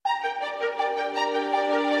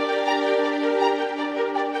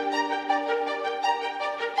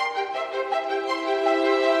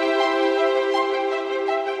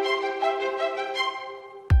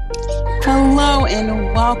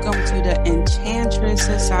and welcome to the Enchantress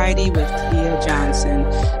Society with Tia Johnson,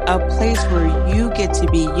 a place where you get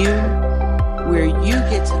to be you, where you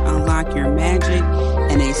get to unlock your magic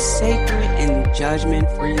in a sacred and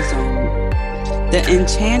judgment-free zone. The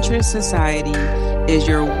Enchantress Society is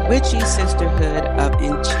your witchy sisterhood of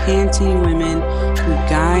enchanting women who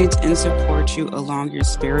guides and supports you along your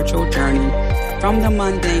spiritual journey from the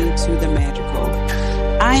mundane to the magical.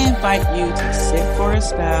 I invite you to sit for a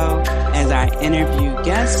spell as I interview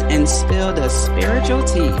guests and spill the spiritual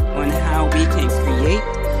tea on how we can create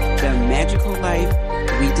the magical life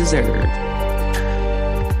we deserve.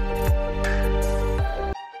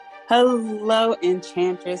 Hello,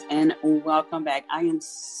 Enchantress, and welcome back. I am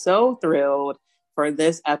so thrilled for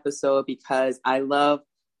this episode because I love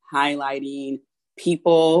highlighting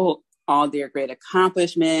people, all their great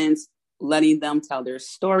accomplishments, letting them tell their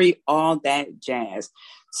story, all that jazz.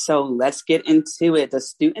 So let's get into it. The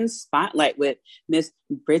student spotlight with Miss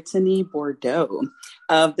Brittany Bordeaux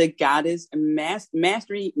of the Goddess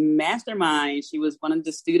Mastery Mastermind. She was one of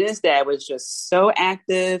the students that was just so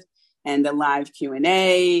active in the live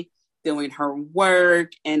Q&A, doing her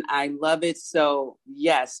work, and I love it. So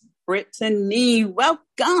yes, Brittany,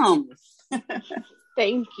 welcome.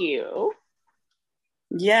 Thank you.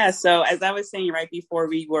 Yeah, so as I was saying right before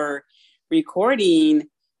we were recording,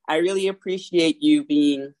 I really appreciate you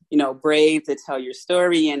being, brave to tell your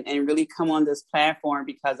story and really come on this platform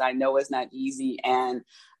because I know it's not easy and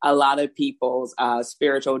a lot of people's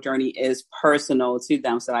spiritual journey is personal to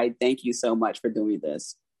them. So I thank you so much for doing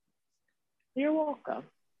this. You're welcome.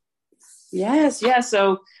 Yes.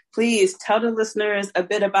 So please tell the listeners a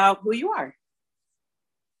bit about who you are.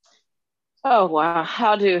 Oh wow,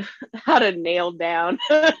 how to nail down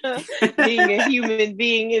being a human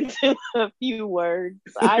being into a few words.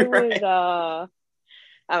 I would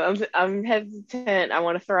I'm hesitant. I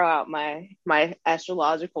want to throw out my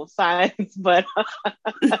astrological signs, but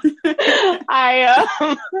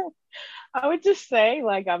I would just say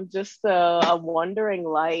I'm just a wandering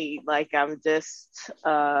light. I'm just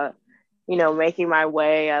making my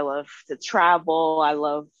way. I love to travel. I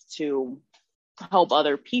love to help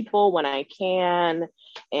other people when I can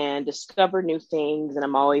and discover new things. And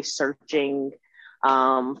I'm always searching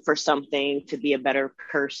for something to be a better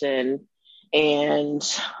person. And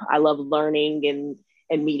I love learning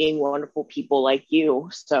and meeting wonderful people like you.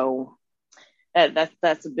 So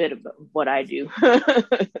that's a bit of what I do.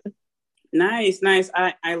 Nice.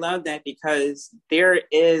 I love that because there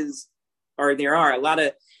are a lot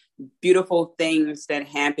of beautiful things that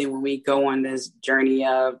happen when we go on this journey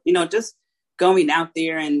of, just going out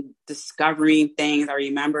there and discovering things. I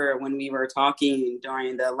remember when we were talking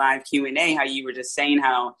during the live Q&A, how you were just saying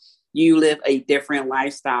how you live a different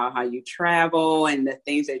lifestyle, how you travel and the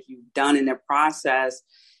things that you've done in the process.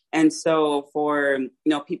 And so for,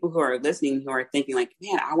 people who are listening, who are thinking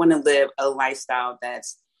man, I want to live a lifestyle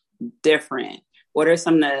that's different. What are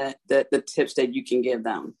some of the tips that you can give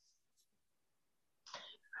them?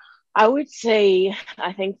 I would say,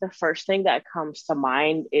 I think the first thing that comes to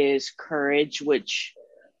mind is courage, which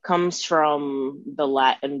comes from the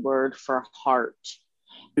Latin word for heart.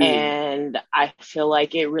 Mm. And I feel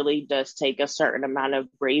like it really does take a certain amount of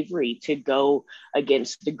bravery to go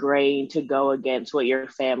against the grain, to go against what your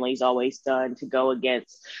family's always done, to go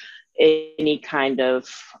against any kind of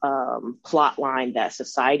plot line that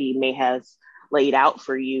society may have laid out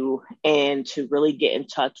for you, and to really get in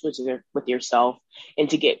touch with yourself and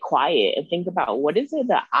to get quiet and think about what is it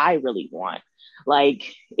that I really want.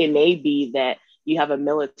 It may be that you have a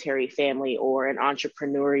military family or an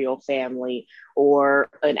entrepreneurial family or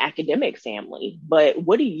an academic family, but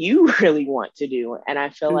what do you really want to do? And I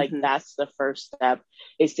feel like that's the first step,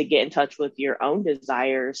 is to get in touch with your own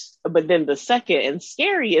desires. But then the second and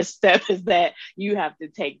scariest step is that you have to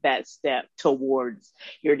take that step towards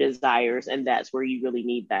your desires. And that's where you really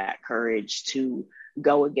need that courage to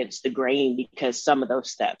go against the grain, because some of those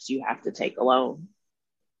steps you have to take alone.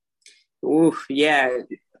 Oof, yeah.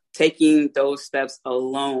 Taking those steps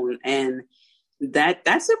alone. And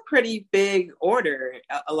that's a pretty big order.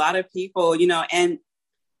 A lot of people, and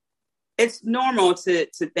it's normal to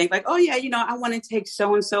think oh yeah, I want to take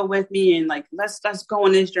so-and-so with me and let's go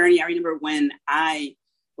on this journey. I remember when I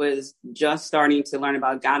was just starting to learn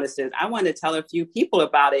about goddesses, I wanted to tell a few people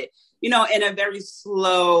about it, in a very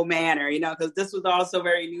slow manner, because this was also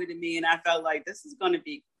very new to me. And I felt like this is going to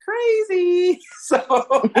be crazy. So,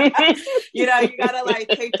 you gotta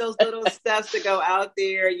take those little steps to go out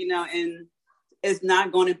there, and it's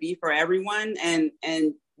not going to be for everyone. And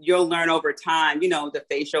you'll learn over time, the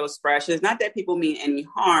facial expressions, not that people mean any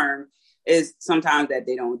harm, is sometimes that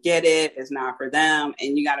they don't get it, it's not for them.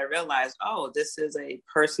 And you got to realize, oh, this is a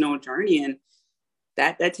personal journey. And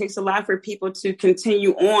that takes a lot for people to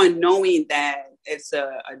continue on knowing that it's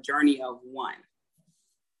a journey of one.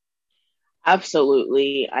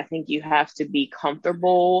 Absolutely. I think you have to be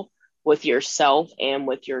comfortable with yourself and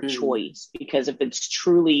with your choice, because if it's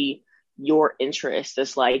truly your interest,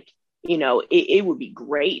 it's like, it would be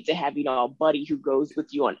great to have, a buddy who goes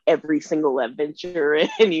with you on every single adventure.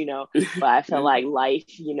 And, but I feel like life,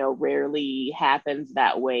 rarely happens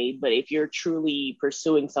that way. But if you're truly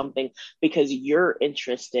pursuing something because you're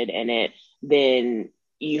interested in it, then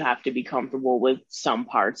you have to be comfortable with some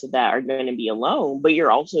parts of that are going to be alone, but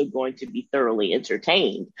you're also going to be thoroughly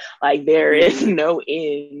entertained. Like there is no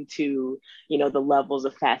end to, the levels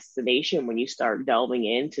of fascination when you start delving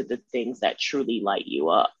into the things that truly light you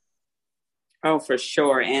up. Oh, for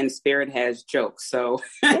sure. And Spirit has jokes. So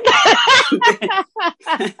I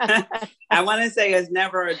want to say it's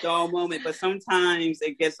never a dull moment, but sometimes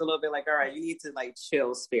it gets a little bit like, all right, you need to like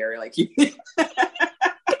chill, Spirit. Like you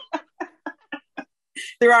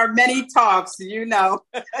there are many talks, Spirit got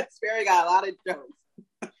a lot of jokes.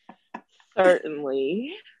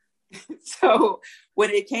 Certainly. So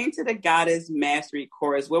when it came to the Goddess Mastery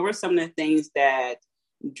course, what were some of the things that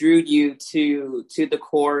drew you to the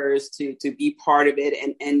course, to be part of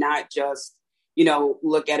it and not just,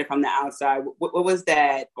 look at it from the outside? What was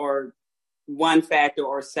that, or one factor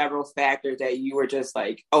or several factors that you were just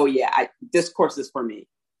like, oh yeah, this course is for me?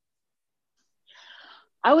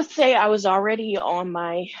 I would say I was already on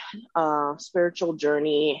my spiritual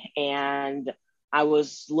journey, and I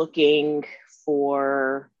was looking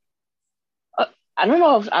for, I don't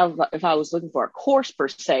know if I was looking for a course per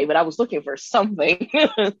se, but I was looking for something.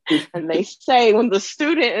 And they say when the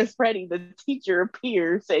student is ready, the teacher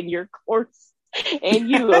appears, and your course, and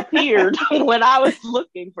you appeared when I was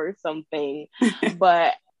looking for something.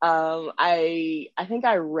 But I think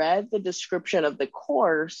I read the description of the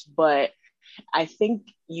course, but I think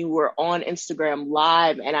you were on Instagram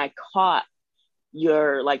Live, and I caught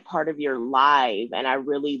your part of your live, and I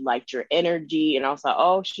really liked your energy, and I was like,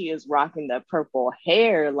 oh, she is rocking the purple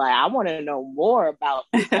hair. Like, I want to know more about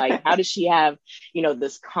this. Like, how does she have,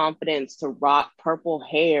 this confidence to rock purple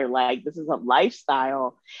hair? Like, this is a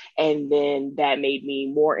lifestyle. And then that made me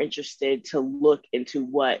more interested to look into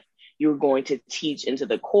what you were going to teach into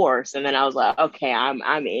the course. And then I was like, okay, I'm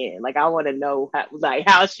in. Like, I want to know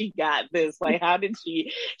how she got this. Like, how did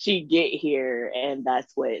she get here? And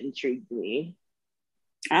that's what intrigued me.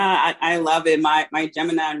 I love it. My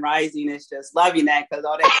Gemini rising is just loving that, because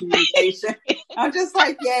all that communication. I'm just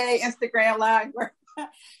like, yay, Instagram Live.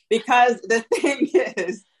 Because the thing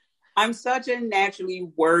is, I'm such a naturally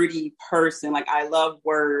wordy person. Like, I love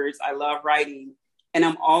words. I love writing. And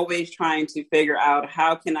I'm always trying to figure out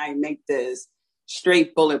how can I make this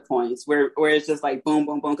straight bullet points where it's just like boom,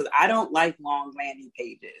 boom, boom. Because I don't like long landing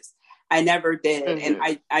pages. I never did. Mm-hmm.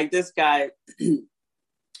 And I just got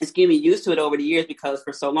it's getting me used to it over the years, because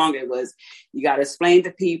for so long it was, you got to explain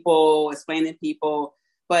to people.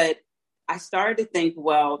 But I started to think,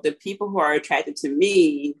 well, the people who are attracted to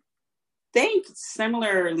me think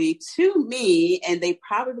similarly to me, and they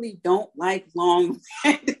probably don't like long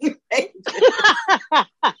landing pages.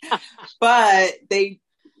 But they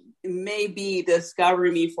may be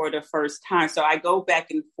discovering me for the first time. So I go back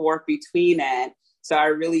and forth between that. So I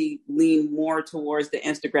really lean more towards the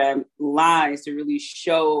Instagram lives to really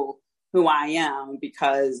show who I am,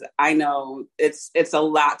 because I know it's a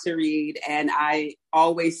lot to read, and I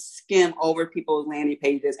always skim over people's landing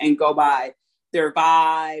pages and go by their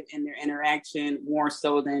vibe and their interaction more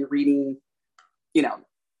so than reading,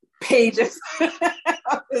 pages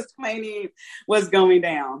explaining what's going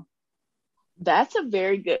down. That's a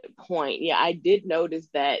very good point. Yeah, I did notice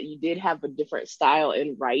that you did have a different style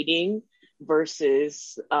in writing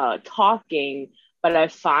versus talking, but I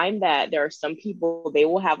find that there are some people, they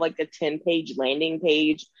will have like a 10-page landing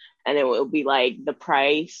page, and it will be like the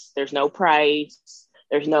price, there's no price,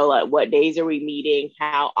 there's no like, what days are we meeting,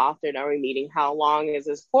 how often are we meeting, how long is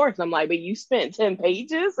this course? I'm like, but you spent 10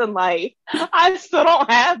 pages, and like, I still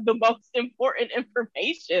don't have the most important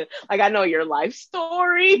information. Like, I know your life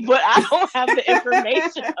story, but I don't have the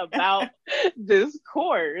information about this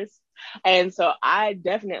course. And so I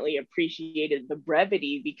definitely appreciated the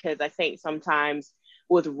brevity, because I think sometimes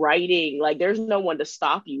with writing, like, there's no one to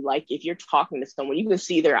stop you. Like, if you're talking to someone, you can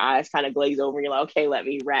see their eyes kind of glaze over and you're like, okay, let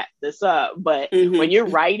me wrap this up. But when you're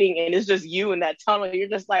writing and it's just you in that tunnel, you're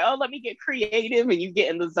just like, oh, let me get creative, and you get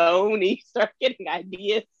in the zone and you start getting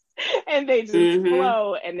ideas. and they just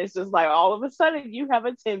flow. And it's just like all of a sudden you have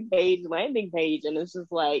a 10-page landing page. And it's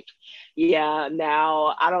just like, yeah,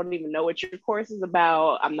 now I don't even know what your course is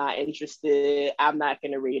about. I'm not interested. I'm not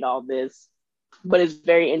going to read all this. But it's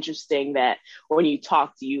very interesting that when you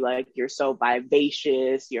talk to you, like, you're so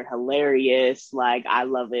vivacious, you're hilarious. Like, I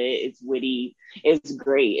love it. It's witty. It's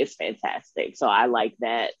great. It's fantastic. So I like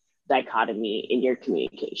that dichotomy in your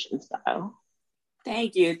communication style.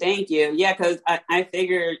 Thank you. Yeah, because I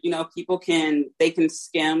figure, people can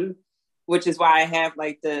skim, which is why I have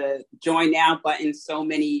like the join now button so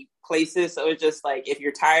many places. So it's just like, if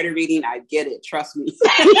you're tired of reading, I get it. Trust me.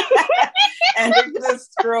 And you can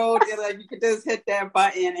just scroll, you can just hit that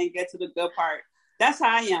button and get to the good part. That's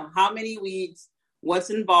how I am. How many weeks, what's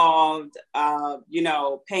involved,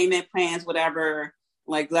 payment plans, whatever.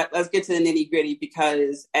 Like, let's get to the nitty gritty,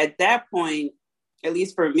 because at that point, at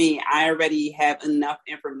least for me, I already have enough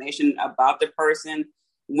information about the person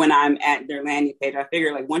when I'm at their landing page. I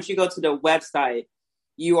figure, like, once you go to the website,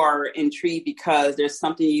 you are intrigued because there's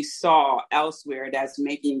something you saw elsewhere that's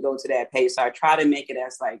making you go to that page. So I try to make it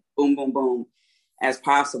as like boom, boom, boom as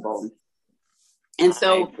possible. And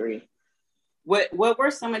so what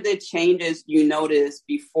were some of the changes you noticed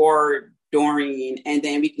before, during, and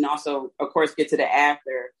then we can also, of course, get to the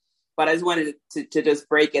after. But I just wanted to just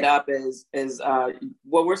break it up as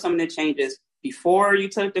what were some of the changes before you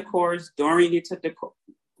took the course, during you took the course,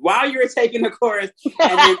 while you were taking the course,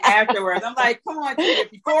 and then afterwards. I'm like, come on, dude,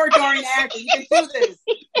 before, during, after, you can do this.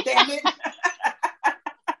 Damn it.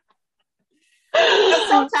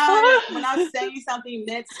 Sometimes when I'm saying something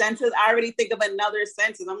mid-sentence, I already think of another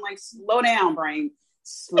sentence. I'm like, slow down, brain.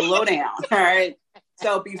 Slow down. All right.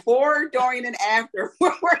 So before, during, and after,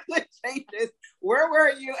 what were the changes? Where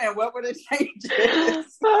were you and what were the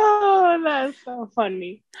changes? Oh, that's so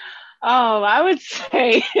funny. I would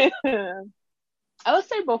say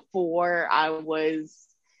before I was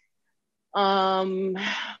God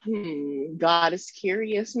is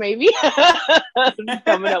curious, maybe.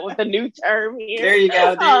 Coming up with a new term here. There you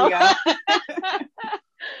go.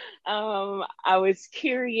 I was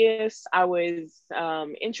curious. I was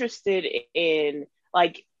interested in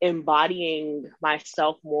like embodying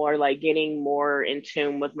myself more, like getting more in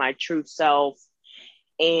tune with my true self,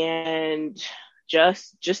 and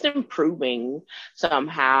just improving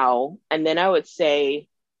somehow. And then I would say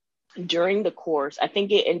during the course, I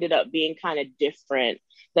think it ended up being kind of different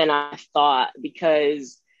than I thought,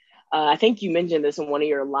 because I think you mentioned this in one of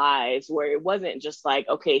your lives, where it wasn't just like,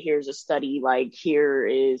 okay, here's a study, like here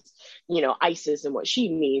is, Isis and what she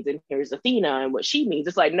means, and here's Athena and what she means.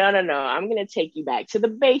 It's like, no, I'm going to take you back to the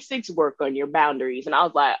basics, work on your boundaries. And I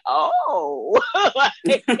was like, oh,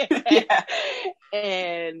 yeah.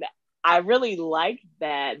 And I really liked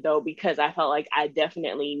that, though, because I felt like I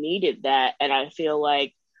definitely needed that. And I feel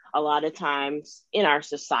like a lot of times in our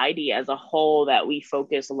society as a whole, that we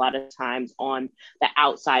focus a lot of times on the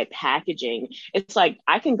outside packaging. It's like,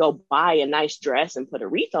 I can go buy a nice dress and put a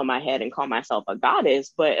wreath on my head and call myself a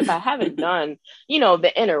goddess, but if I haven't done,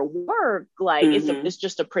 the inner work, like it's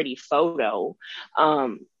just a pretty photo.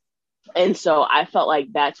 And so I felt like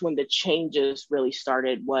that's when the changes really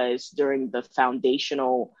started, was during the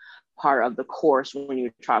foundational part of the course, when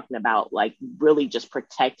you're talking about like really just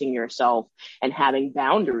protecting yourself and having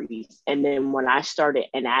boundaries. And then when I started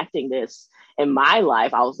enacting this in my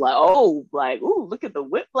life, I was like, oh, like, ooh, look at the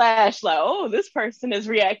whiplash. Like, oh, this person is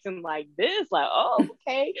reacting like this. Like, oh,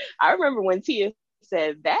 okay. I remember when Tia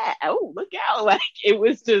said that. Oh, look out. Like, it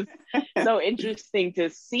was just so interesting to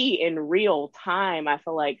see in real time. I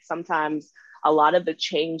feel like sometimes a lot of the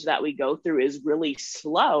change that we go through is really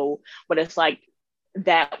slow, but it's like,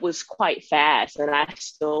 that was quite fast. And I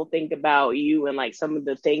still think about you and like some of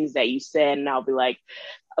the things that you said, and I'll be like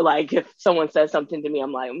if someone says something to me,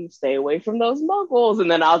 I'm like, stay away from those muggles, and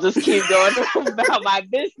then I'll just keep going about my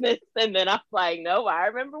business. And then I'm like, no, I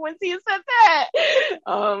remember when Tia said that.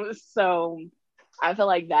 So I feel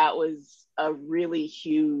like that was a really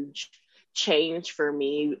huge change for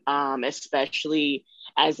me, especially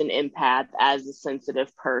as an empath, as a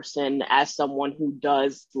sensitive person, as someone who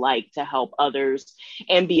does like to help others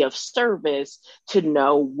and be of service, to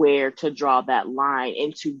know where to draw that line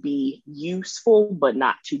and to be useful, but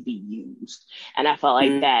not to be used. And I felt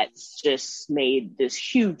like that's just made this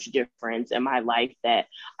huge difference in my life that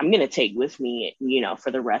I'm going to take with me,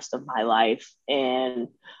 for the rest of my life. And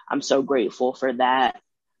I'm so grateful for that.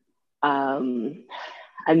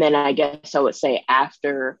 And then I guess I would say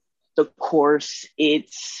after the course,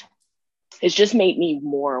 it's just made me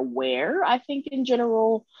more aware, I think, in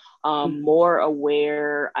general, more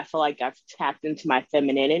aware. I feel like I've tapped into my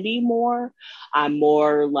femininity more. I'm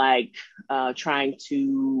more like trying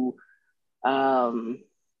to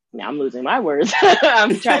now I'm losing my words.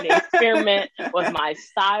 I'm trying to experiment with my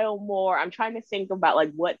style more. I'm trying to think about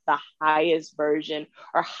like what the highest version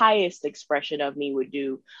or highest expression of me would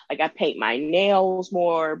do. Like I paint my nails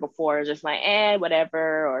more before, just like,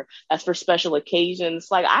 whatever, or that's for special occasions.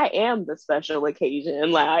 Like I am the special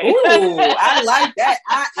occasion. Like, ooh, I like that.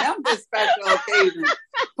 I am the special occasion.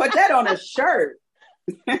 Put that on a shirt.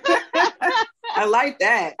 I like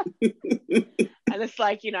that. And it's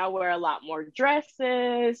like, I wear a lot more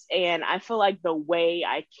dresses, and I feel like the way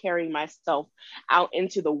I carry myself out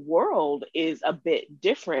into the world is a bit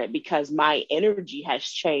different because my energy has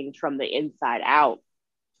changed from the inside out.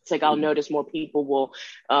 It's like I'll notice more people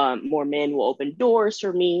more men will open doors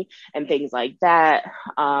for me and things like that.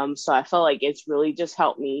 So I feel like it's really just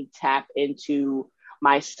helped me tap into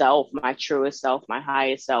myself, my truest self, my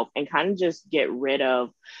highest self, and kind of just get rid of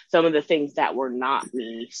some of the things that were not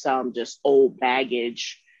me, some just old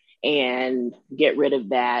baggage, and get rid of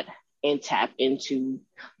that and tap into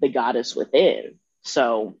the goddess within.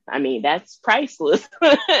 So, I mean, that's priceless.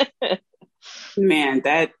 Man,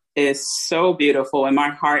 that is so beautiful. And my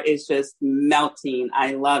heart is just melting.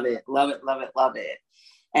 I love it. Love it. Love it. Love it.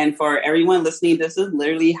 And for everyone listening, this is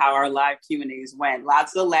literally how our live Q&As went.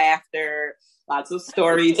 Lots of laughter, lots of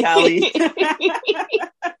storytelling,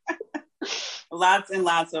 lots and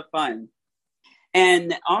lots of fun.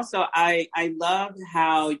 And also, I loved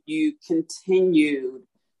how you continued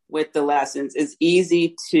with the lessons. It's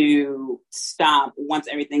easy to stop once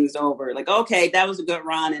everything's over. Like, okay, that was a good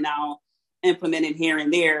run and I'll implement it here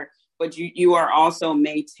and there. But you are also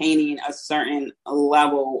maintaining a certain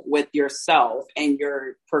level with yourself and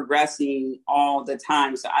you're progressing all the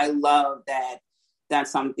time. So I love that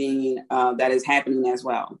that's something that is happening as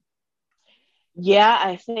well. Yeah,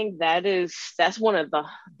 I think that's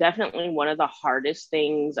definitely one of the hardest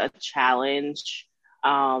things, a challenge,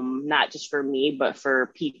 not just for me, but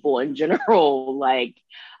for people in general. Like,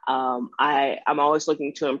 I'm always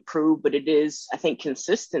looking to improve, but I think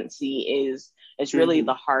consistency is really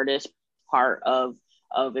the hardest part of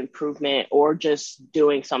improvement or just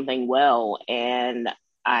doing something well. And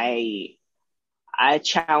I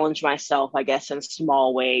challenge myself, I guess, in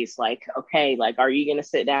small ways, like, okay, like, are you going to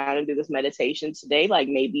sit down and do this meditation today? Like,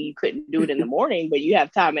 maybe you couldn't do it in the morning, but you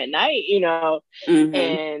have time at night,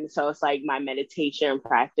 And so it's like my meditation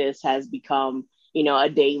practice has become, a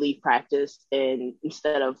daily practice, and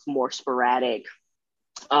instead of more sporadic,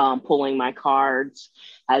 pulling my cards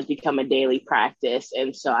has become a daily practice.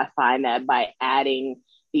 And so I find that by adding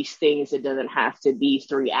these things, it doesn't have to be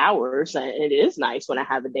 3 hours. And it is nice when I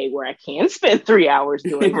have a day where I can spend 3 hours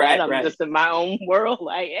doing that. I'm just in my own world,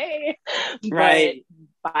 like, hey. Right.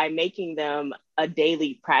 But by making them a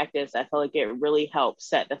daily practice, I feel like it really helps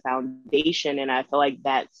set the foundation. And I feel like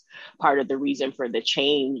that's part of the reason for the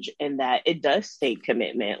change, and that it does take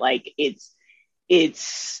commitment. Like it's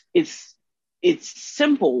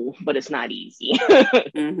simple, but it's not easy.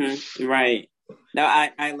 Right. No,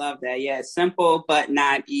 I love that. Yeah, it's simple, but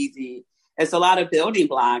not easy. It's a lot of building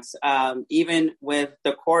blocks. Even with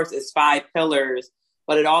the course, it's 5 pillars,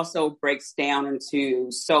 but it also breaks down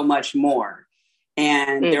into so much more.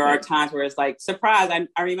 And there are times where it's like, surprise.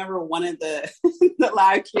 I remember one of the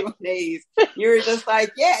live Q&As, you were just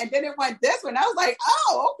like, yeah, and then it went this one. I was like,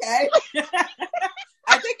 oh, okay.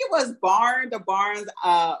 I think it was the Barnes,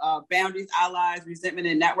 Boundaries, Allies, Resentment,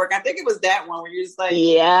 and Network. I think it was that one where you're just like,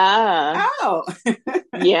 yeah. Oh.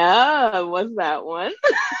 Yeah, it was that one.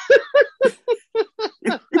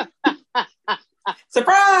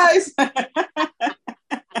 Surprise!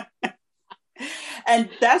 And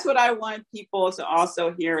that's what I want people to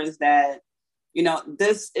also hear, is that,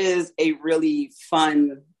 this is a really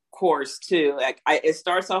fun course too. Like it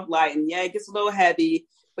starts off light, and it gets a little heavy,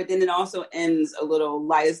 but then it also ends a little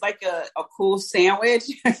light. It's like a cool sandwich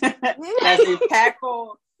that's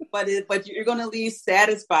impactful, but you're going to leave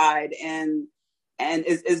satisfied, and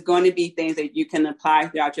it's going to be things that you can apply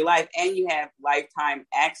throughout your life, and you have lifetime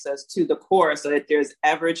access to the course. So that there's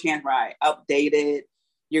ever a chance where I update it,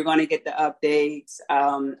 you're going to get the updates.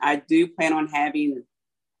 I do plan on having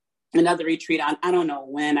another retreat. I don't know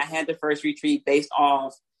when. I had the first retreat based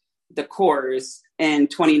off the course in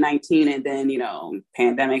 2019, and then,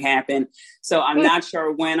 pandemic happened. So I'm not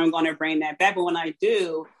sure when I'm going to bring that back. But when I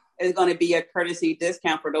do, it's going to be a courtesy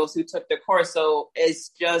discount for those who took the course. So it's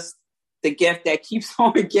just the gift that keeps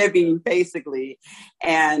on giving, basically.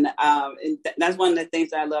 And that's one of the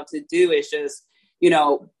things that I love to do, is just,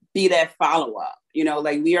 be that follow-up.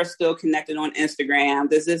 like we are still connected on Instagram.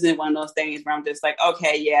 This isn't one of those things where I'm just like,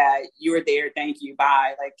 okay, yeah, you were there. Thank you.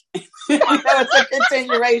 Bye. Like, it's a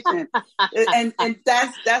continuation. And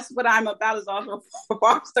that's what I'm about, is also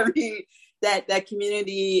fostering that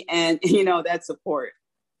community and, that support.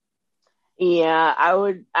 Yeah,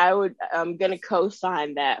 I'm going to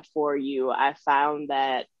co-sign that for you. I found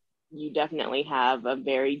that you definitely have a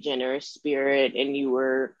very generous spirit, and you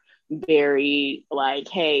were very like,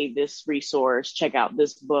 hey, this resource, check out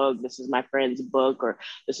this book. This is my friend's book, or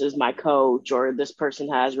this is my coach, or this person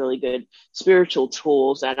has really good spiritual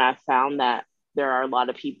tools. And I found that there are a lot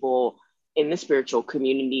of people in the spiritual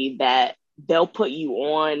community that they'll put you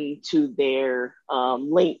on to their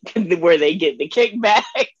link where they get the kickback.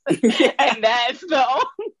 And that's the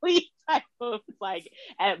only type of like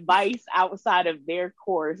advice outside of their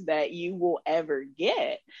course that you will ever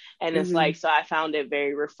get. And it's like, so I found it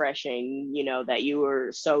very refreshing, that you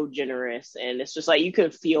were so generous. And it's just like, you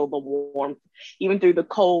could feel the warmth even through the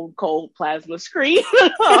cold plasma screen.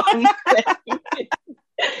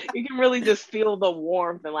 You can really just feel the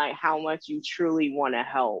warmth and like how much you truly want to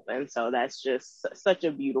help. And so that's just such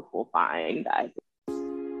a beautiful find, I think.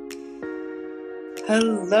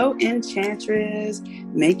 Hello, Enchantress.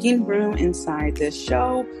 Making room inside the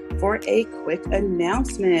show for a quick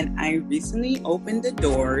announcement. I recently opened the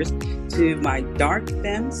doors to my Dark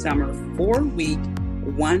Femme Summer 4-week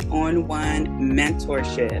one-on-one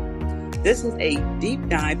mentorship. This is a deep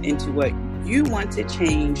dive into what you want to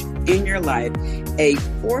change in your life, a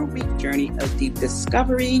 4-week journey of deep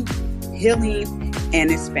discovery, healing, and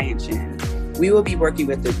expansion. We will be working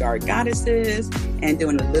with the dark goddesses and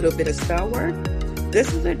doing a little bit of spell work.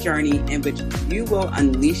 This is a journey in which you will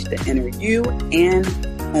unleash the inner you and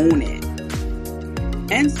own it.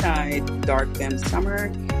 Inside Dark Femme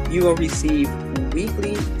Summer, you will receive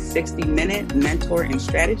weekly 60-minute mentor and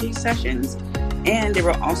strategy sessions. And there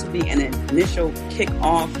will also be an initial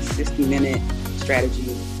kick-off 60-minute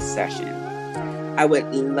strategy session. I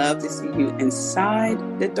would love to see you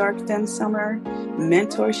inside the Dark Femme Summer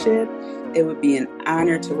mentorship. It would be an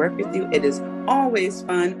honor to work with you. It is always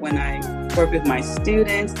fun when I work with my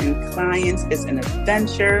students and clients. It's an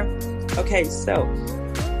adventure. Okay, so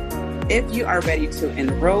if you are ready to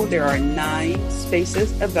enroll, there are 9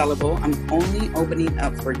 spaces available. I'm only opening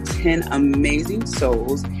up for 10 amazing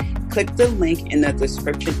souls. Click the link in the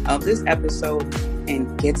description of this episode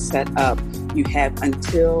and get set up. You have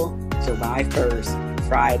until July 1st,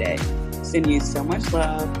 Friday. Sending you so much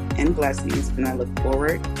love and blessings, and I look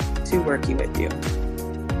forward to working with you.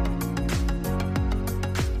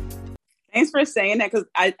 Thanks for saying that, because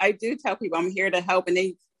I do tell people I'm here to help, and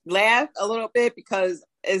they laugh a little bit because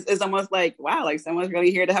it's almost like, wow, like someone's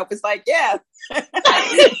really here to help. It's like, yeah.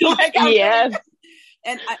 Like, yes.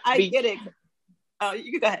 And I get it. Oh,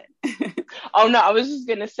 you can go ahead. Oh no, I was just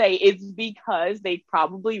gonna say it's because they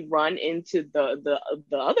probably run into the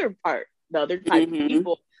other part, the other type of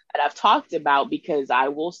people that I've talked about, because I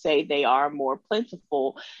will say they are more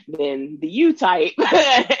plentiful than the U type.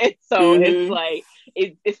 And so it's like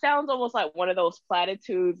it sounds almost like one of those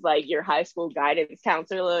platitudes, like your high school guidance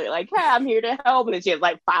counselor, like, hey, I'm here to help, and she has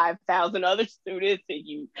like 5,000 other students and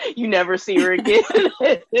you never see her again.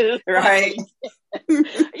 Right.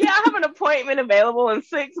 Yeah, I have an appointment available in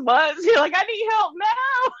 6 months. You're like, I need help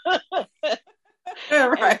now.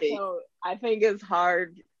 Right. So I think it's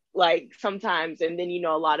hard, like sometimes, and then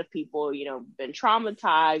a lot of people been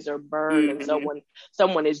traumatized or burned, and so when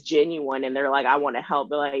someone is genuine and they're like, I want to help,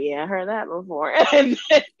 they're like, yeah, I heard that before. And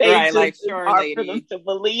right, like, sure, hard lady. for them to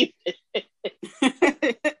believe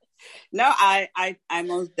it. No, I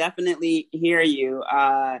most definitely hear you.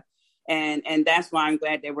 And that's why I'm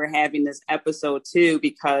glad that we're having this episode too,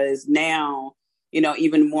 because now,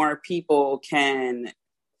 even more people can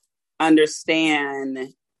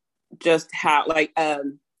understand just how, like,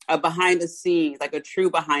 a behind the scenes, like a true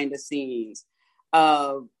behind the scenes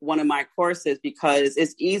of one of my courses, because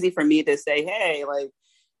it's easy for me to say, hey, like,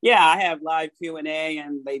 yeah, I have live Q&A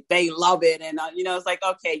and they love it. And, it's like,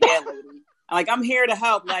 okay, yeah, lady. Like, I'm here to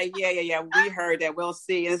help. Like, yeah, we heard that. We'll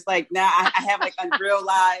see. And it's like, now I have like a real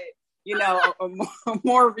live, a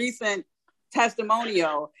more recent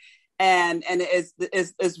testimonial. And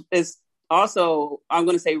it's also, I'm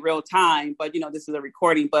going to say real time, but, this is a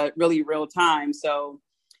recording, but really real time. So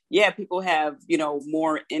yeah, people have,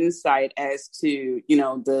 more insight as to,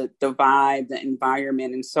 the vibe, the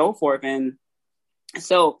environment, and so forth. And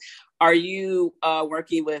so are you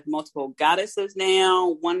working with multiple goddesses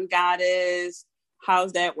now? One goddess?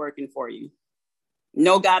 How's that working for you?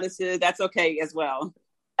 No goddesses? That's okay as well.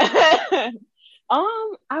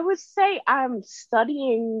 I would say I'm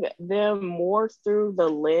studying them more through the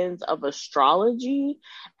lens of astrology.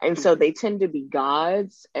 And so they tend to be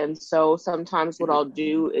gods. And so sometimes what I'll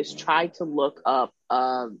do is try to look up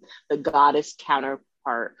the goddess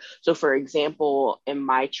counterpart. So for example, in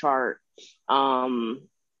my chart, I'm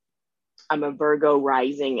a Virgo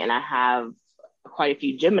rising and I have quite a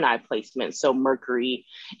few Gemini placements. So Mercury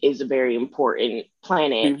is a very important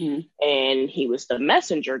planet, and he was the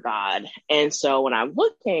messenger god. And so when I'm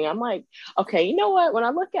looking, I'm like, okay, you know what? When I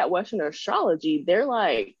look at Western astrology, they're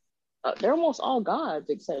like, they're almost all gods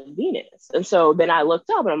except Venus. And so then I looked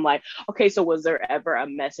up and I'm like, okay, so was there ever a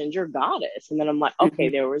messenger goddess? And then I'm like, okay,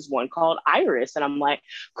 there was one called Iris. And I'm like,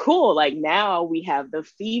 cool. Like now we have the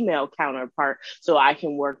female counterpart. So I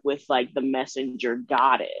can work with like the messenger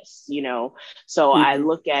goddess, you know? So I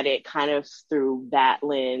look at it kind of through that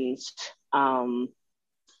lens to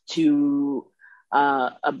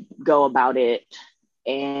go about it.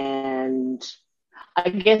 And I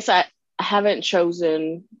guess I haven't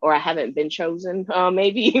chosen, or I haven't been chosen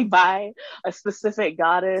maybe by a specific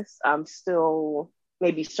goddess. I'm still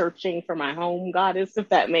maybe searching for my home goddess, if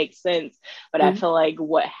that makes sense. But I feel like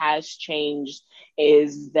what has changed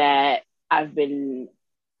is that I've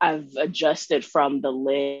adjusted from the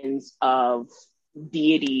lens of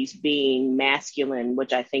deities being masculine,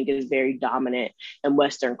 which I think is very dominant in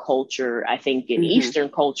Western culture. I think in Eastern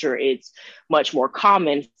culture, it's much more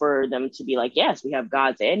common for them to be like, yes, we have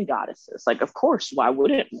gods and goddesses. Like, of course, why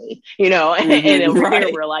wouldn't we? You know, and over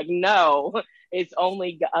here, we're like, no, it's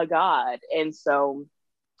only a god. And so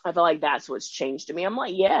I feel like that's what's changed to me. I'm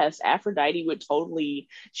like, yes, Aphrodite would totally,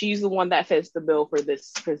 she's the one that fits the bill for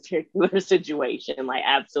this particular situation. Like,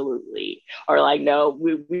 absolutely. Or like, no,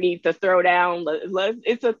 we need to throw down,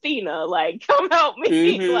 it's Athena, like, come help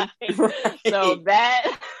me. Like, so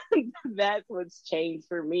that's what's changed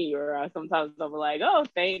for me. Or sometimes I'm like, oh,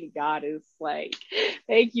 thank God, it's like,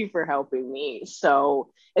 thank you for helping me. So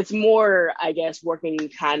it's more, I guess, working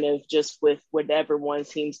kind of just with whatever one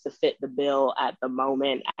seems to fit the bill at the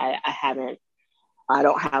moment. I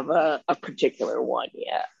don't have a particular one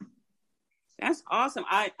yet. That's awesome.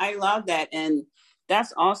 I love that. And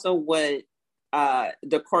that's also what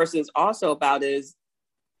the course is also about, is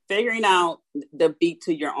figuring out the beat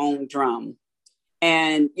to your own drum.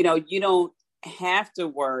 And, you know, you don't have to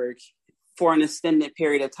work for an extended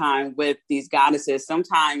period of time with these goddesses.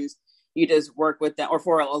 Sometimes you just work with them, or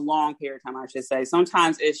for a long period of time, I should say.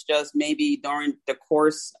 Sometimes it's just maybe during the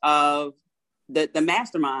course of the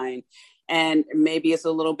mastermind, and maybe it's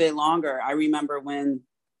a little bit longer. I remember when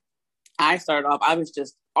I started off, I was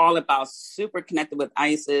just all about super connected with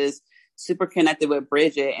Isis, super connected with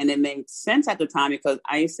Bridget. And it made sense at the time because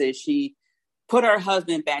Isis, she put her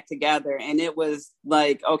husband back together. And it was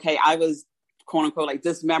like, okay, I was quote unquote like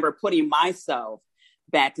dismember, putting myself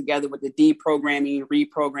back together with the deprogramming,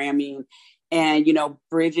 reprogramming. And, you know,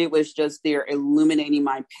 Bridget was just there illuminating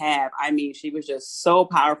my path. I mean, she was just so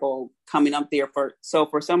powerful coming up there for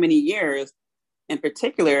so many years. In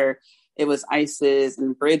particular, it was Isis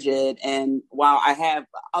and Bridget. And while I have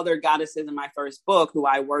other goddesses in my first book who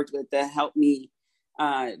I worked with to help me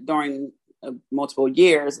during multiple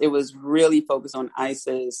years, it was really focused on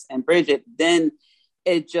Isis and Bridget. Then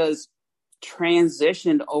it just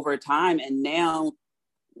transitioned over time. And now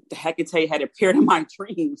the Hecate had appeared in my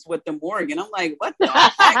dreams with the Morgan. I'm like, what the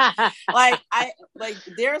heck? like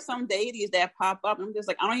there are some deities that pop up. And I'm just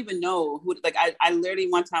like, I don't even know who. Like I literally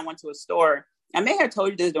one time went to a store. I may have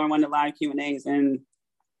told you this during one of the live Q&As, and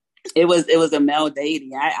it was a male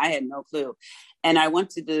deity. I had no clue. And I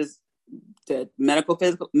went to the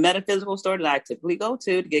metaphysical store that I typically go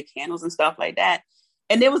to get candles and stuff like that.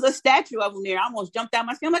 And there was a statue of him there. I almost jumped out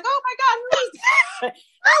my skin. I'm like, oh my God, who is that?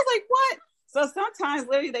 I was like, what? So sometimes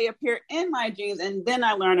literally they appear in my dreams and then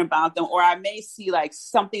I learn about them, or I may see like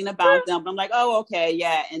something about them, but I'm like, oh, okay,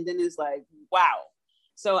 yeah. And then it's like, wow.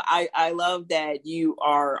 So I love that you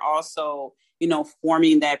are also, you know,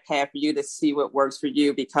 forming that path for you to see what works for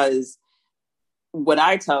you, because what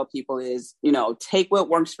I tell people is, you know, take what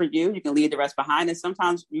works for you. You can leave the rest behind. And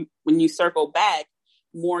sometimes when you circle back,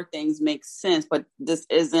 more things make sense, but this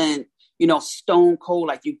isn't, you know, stone cold,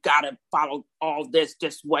 like you gotta follow all this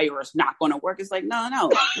way or it's not going to work. It's like,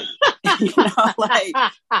 no. You know, like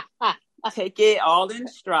take it all in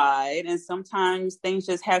stride. And sometimes things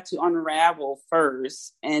just have to unravel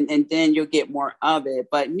first and then you'll get more of it.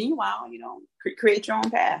 But meanwhile, you know, create your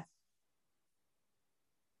own path.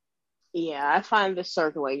 Yeah, I find the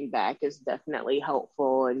circling back is definitely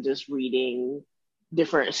helpful, and just reading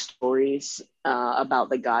different stories about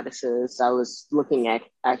the goddesses. I was looking at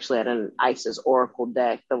actually at an Isis oracle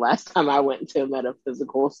deck the last time I went to a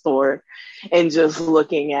metaphysical store, and just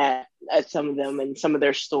looking at some of them and some of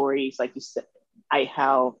their stories, like you said,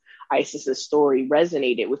 how Isis's story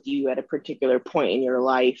resonated with you at a particular point in your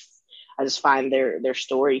life. I just find their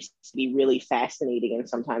stories to be really fascinating, and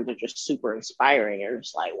sometimes they're just super inspiring. You're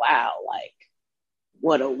just like, wow, like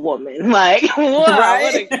what a woman, like wow,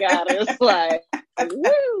 Right? what a goddess, like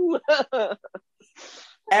woo.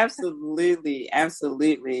 Absolutely.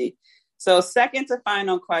 Absolutely. So second to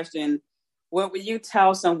final question, what would you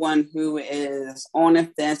tell someone who is on the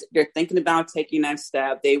fence? They're thinking about taking that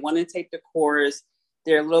step. They want to take the course.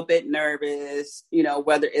 They're a little bit nervous,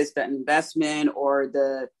 whether it's the investment or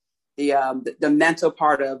the mental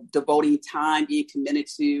part of devoting time, being committed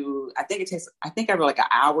to, I think I wrote like an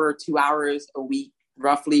hour, 2 hours a week,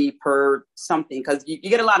 roughly per something, because you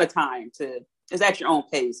get a lot of time it's at your own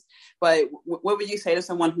pace. But what would you say to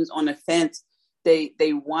someone who's on the fence?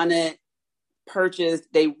 They want to purchase,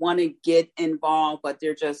 they want to get involved, but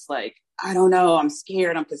they're just like, I don't know, I'm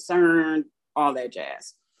scared, I'm concerned, all that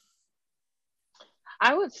jazz.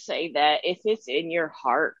 I would say that if it's in your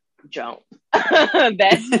heart, jump.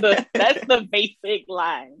 that's the basic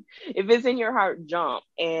line. If it's in your heart, jump.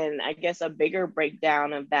 And I guess a bigger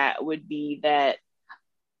breakdown of that would be that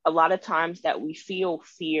a lot of times that we feel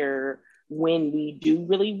fear when we do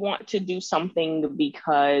really want to do something,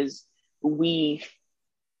 because we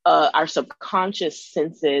our subconscious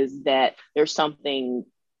senses that there's something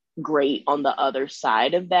great on the other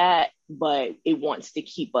side of that, but it wants to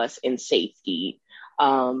keep us in safety.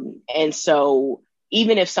 And so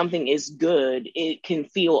even if something is good, it can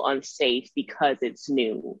feel unsafe because it's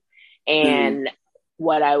new. And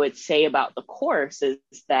what I would say about the course is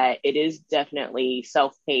that it is definitely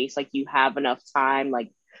self-paced. Like, you have enough time.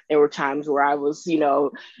 Like, there were times where I was,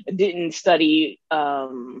 didn't study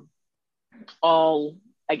all of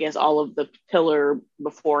the pillar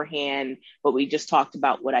beforehand, but we just talked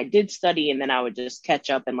about what I did study, and then I would just catch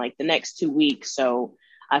up in like the next 2 weeks. So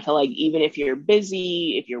I feel like even if you're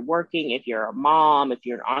busy, if you're working, if you're a mom, if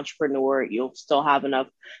you're an entrepreneur, you'll still have enough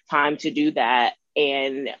time to do that,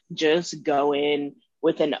 and just go in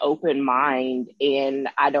with an open mind. And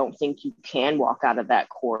I don't think you can walk out of that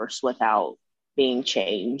course without being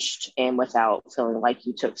changed and without feeling like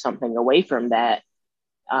you took something away from that.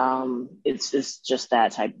 It's just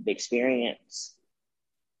that type of experience.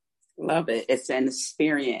 Love it. It's an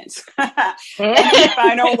experience.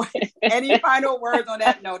 Any final words on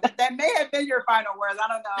that note? That may have been your final words. I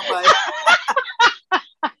don't know,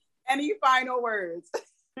 but any final words?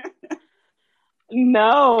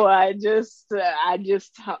 No, I just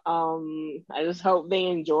hope they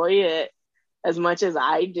enjoy it as much as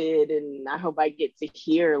I did, and I hope I get to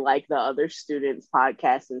hear like the other students'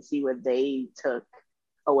 podcasts and see what they took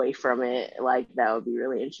away from it. Like, that would be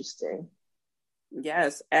really interesting.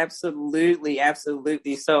 Yes, absolutely.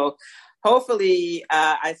 Absolutely. So hopefully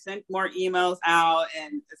I sent more emails out,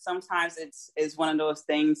 and sometimes it's one of those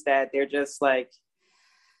things that they're just like,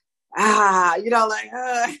 we have.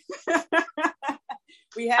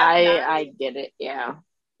 I get it. Yeah.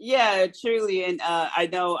 Yeah, truly. And I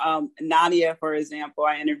know Nadia, for example,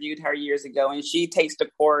 I interviewed her years ago, and she takes the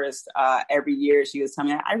course every year. She was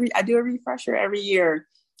telling me, I do a refresher every year.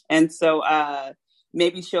 And so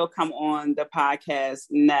maybe she'll come on the podcast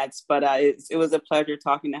next. But it was a pleasure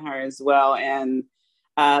talking to her as well. And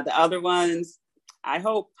the other ones, I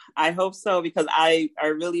hope so, because I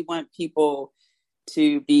really want people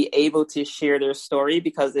to be able to share their story,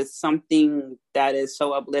 because it's something that is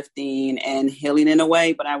so uplifting and healing in a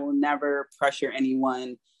way, but I will never pressure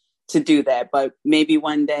anyone to do that. But maybe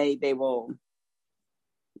one day they will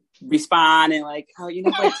respond and like, oh, you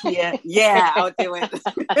know what, Tia? Yeah, I'll do it.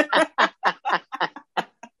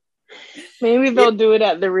 Maybe they'll do it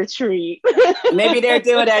at the retreat. Maybe they'll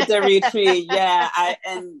do it at the retreat. Yeah.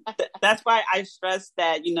 That's why I stress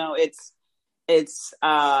that, it's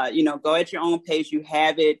go at your own pace. You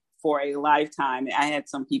have it for a lifetime. I had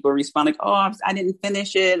some people respond like, oh, I didn't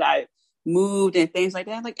finish it, I moved and things like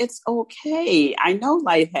that. I'm like, it's okay. I know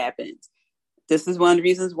life happens. This is one of the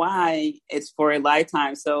reasons why it's for a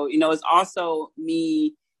lifetime. So, it's also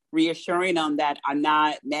me reassuring them that I'm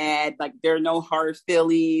not mad. Like, there are no hard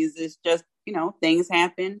feelings. It's just, things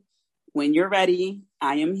happen. When you're ready,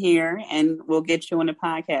 I am here, and we'll get you on the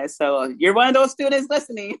podcast. So you're one of those students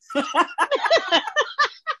listening.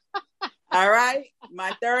 All right.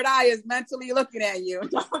 My third eye is mentally looking at you.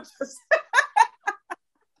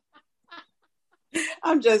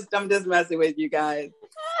 I'm just messing with you guys.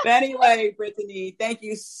 But anyway, Brittany, thank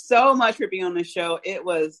you so much for being on the show. It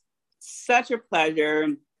was such a pleasure.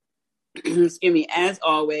 Excuse me, as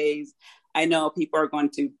always. I know people are going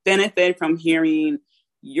to benefit from hearing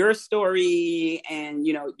your story and,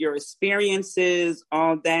 you know, your experiences,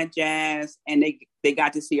 all that jazz. And they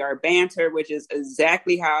got to see our banter, which is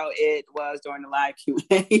exactly how it was during the live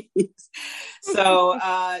Q&As. So,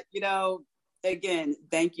 you know, again,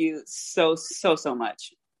 thank you so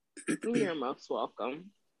much. You're most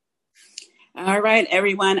welcome. All right,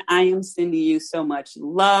 everyone. I am sending you so much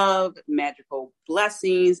love, magical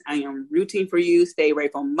blessings. I am rooting for you. Stay away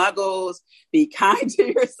from muggles. Be kind to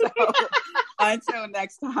yourself. Until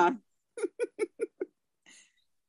next time.